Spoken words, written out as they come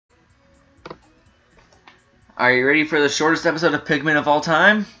Are you ready for the shortest episode of Pikmin of all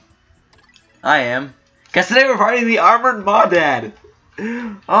time? I am. Guess today we're fighting the armored Mawdaddy.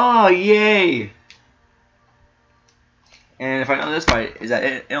 Oh, yay! And if I know this fight is that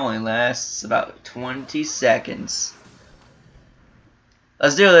it only lasts about 20 seconds.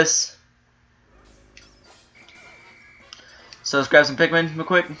 Let's do this. So let's grab some Pikmin real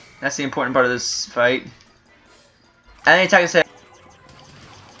quick. That's the important part of this fight. And then attack his head.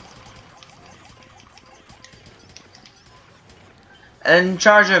 And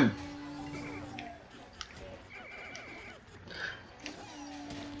charge him.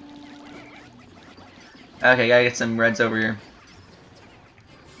 Okay, gotta get some reds over here.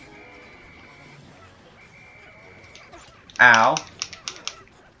 Ow.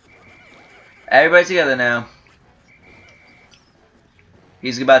 Everybody together now.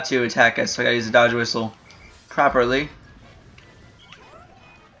 He's about to attack us, so I gotta use the dodge whistle properly.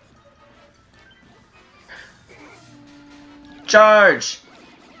 Charge!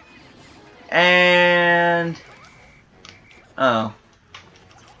 And... oh.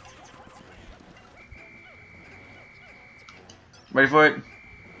 Ready for it?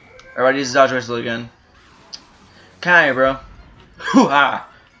 Alright, use the dodge whistle again. Come here, bro. Hoo-ha!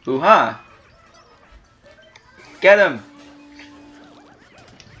 Hoo-ha! Get him!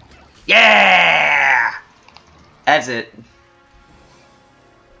 Yeah! That's it.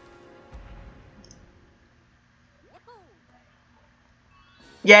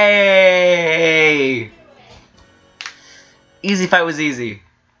 Yay! Easy fight was easy.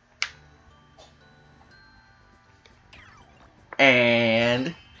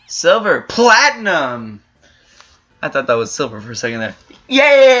 And silver, platinum. I thought that was silver for a second there.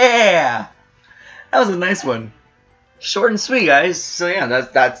 Yeah! That was a nice one. Short and sweet, guys. So yeah,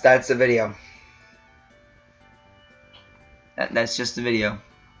 that's the video. That's just the video.